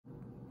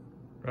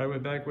Right, we're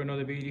back with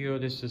another video.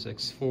 This is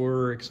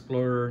Explorer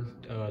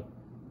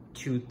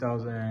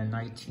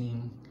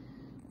 2019,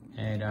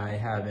 and I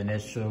have an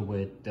issue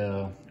with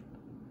the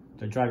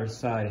driver's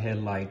side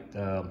headlight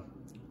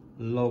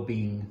low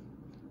beam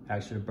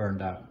actually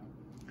burned out.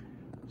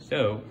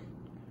 So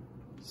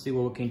see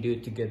what we can do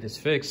to get this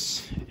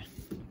fixed.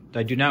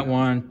 I do not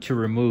want to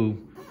remove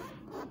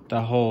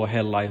the whole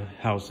headlight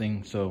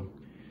housing, so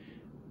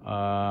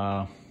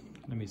let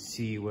me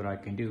see what I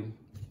can do.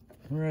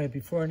 All right,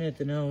 before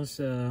anything else,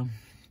 I'm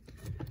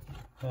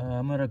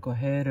gonna go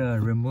ahead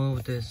and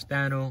remove this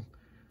panel.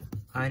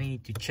 I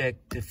need to check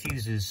the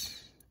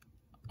fuses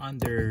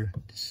under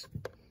the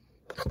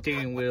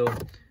steering wheel.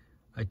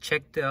 I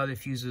checked the other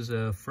fuses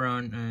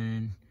front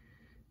and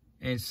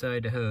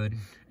inside the hood,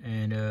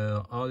 and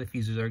all the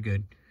fuses are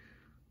good.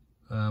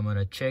 I'm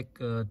gonna check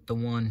the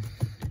one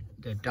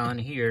that down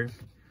here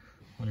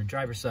on the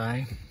driver's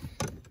side,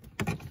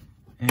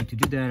 and to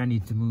do that I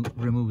need to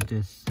remove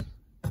this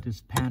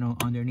panel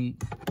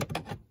underneath.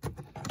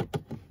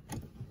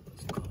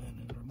 Let's go ahead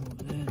and remove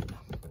that.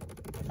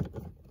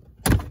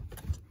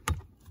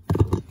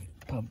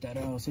 Pop that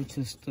out. So it's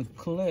just a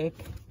clip.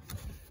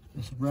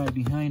 It's right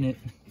behind it.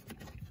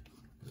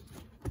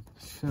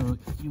 So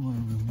you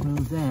want to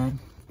remove that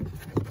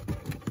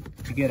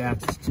to get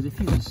access to the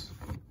fuse.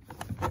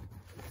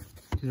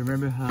 Just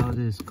remember how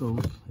this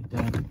goes, like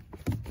that.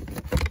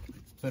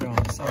 Put it on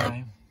the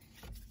side.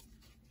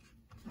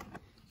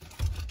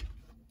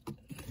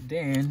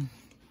 Then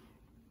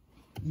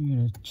you're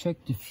gonna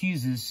check the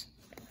fuses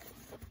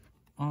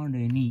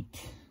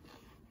underneath.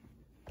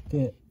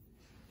 They're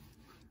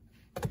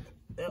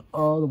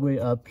all the way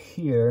up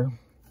here.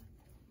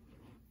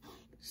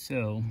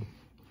 So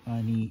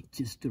I need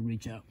just to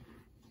reach out.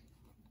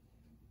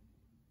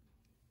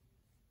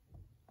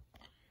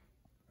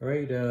 All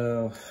right,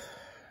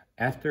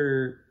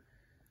 after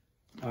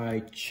I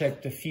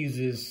check the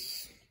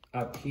fuses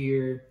up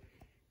here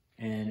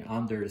and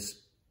under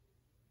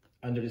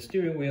the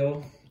steering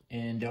wheel,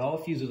 and all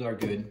fuses are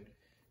good,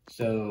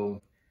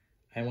 so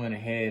I went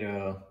ahead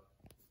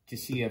to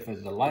see if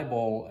it's the light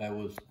bulb that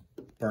was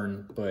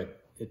burned,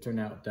 but it turned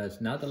out that's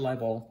not the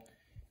light bulb.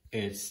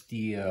 It's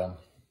the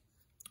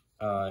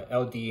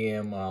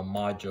LDM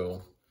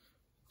module.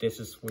 This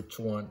is which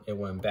one it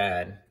went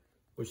bad,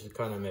 which is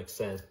kind of makes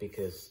sense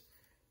because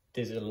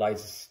this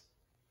lights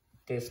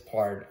this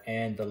part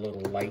and the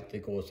little light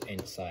that goes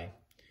inside.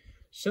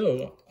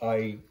 So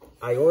I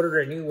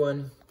ordered a new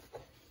one.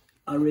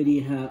 I already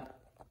have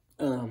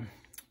I'm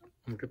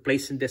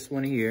replacing this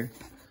one here.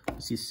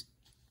 As you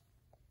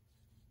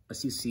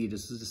see,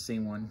 this is the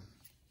same one,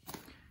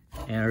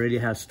 and I already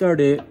have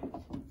started.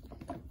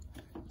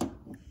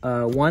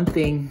 One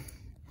thing,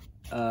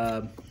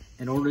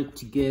 in order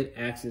to get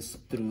access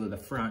through the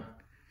front,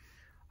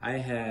 I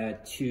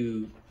had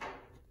to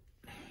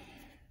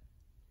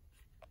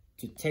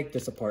take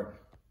this apart,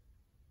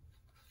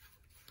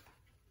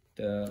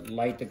 the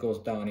light that goes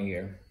down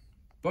here.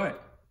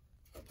 But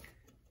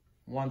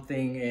one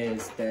thing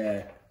is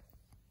that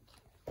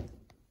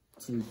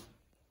to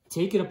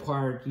take it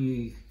apart,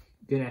 you're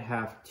gonna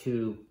have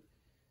to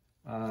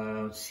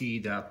see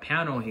the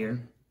panel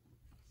here.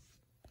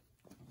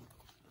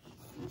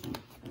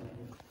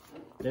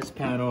 This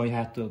panel, you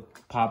have to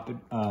pop it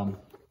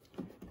out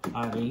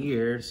of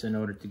here in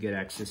order to get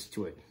access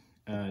to it.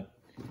 To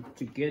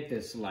get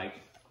this light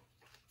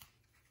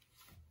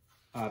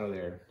out of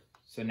there.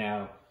 So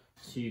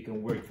you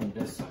can work from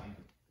this side.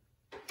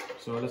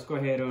 So let's go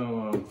ahead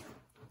and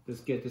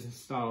let's get this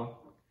installed.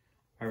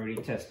 I already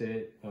tested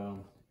it.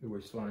 It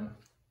was fun.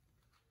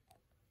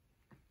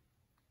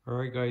 All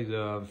right, guys.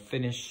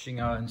 Finishing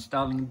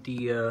installing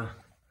the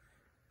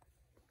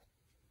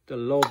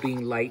low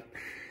beam light.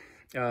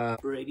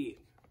 Ready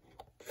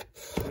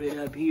right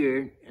up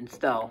here.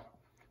 Install.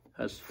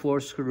 Has 4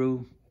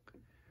 screws.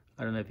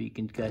 I don't know if you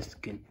guys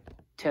can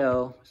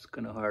tell. It's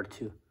kind of hard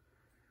to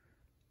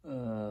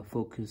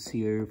focus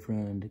here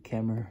from the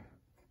camera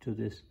to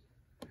this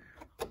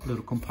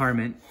little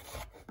compartment.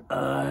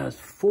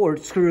 4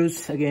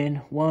 screws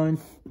again. 1,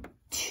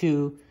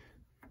 2,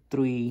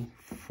 3,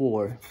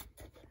 4.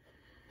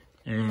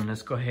 And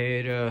let's go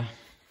ahead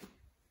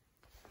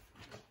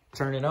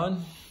turn it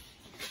on.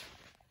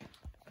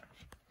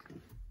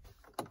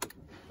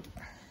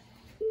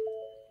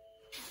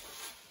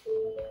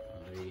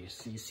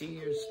 You see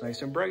here, it's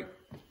nice and bright.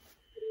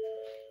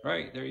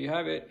 Right, there you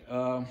have it.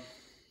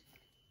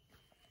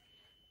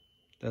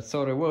 That's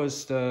all it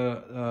was.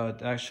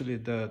 Actually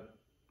the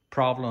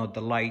problem of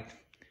the light.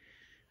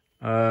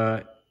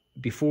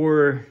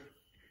 Before,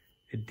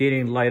 it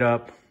didn't light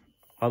up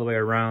all the way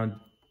around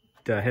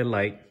the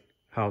headlight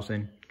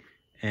housing,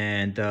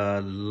 and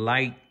the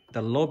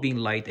low beam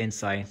light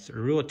inside, it's a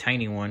real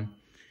tiny one.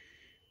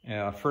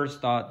 I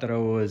first thought that it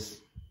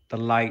was the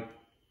light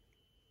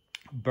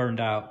burned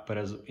out, but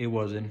it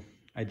wasn't.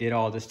 I did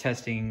all this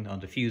testing on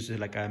the fuses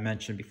like I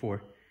mentioned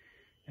before,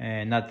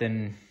 and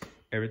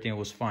everything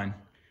was fine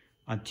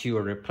until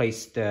I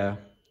replaced the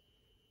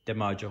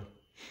module.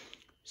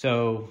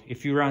 So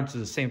if you run into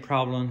the same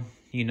problem,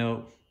 you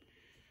know,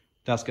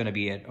 that's gonna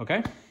be it,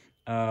 okay?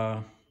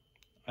 I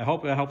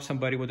hope I helped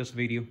somebody with this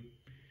video.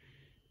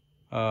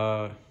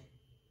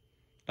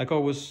 Like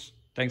always,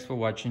 thanks for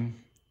watching.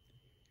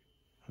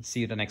 I'll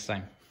see you the next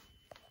time.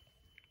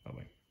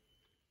 Bye-bye.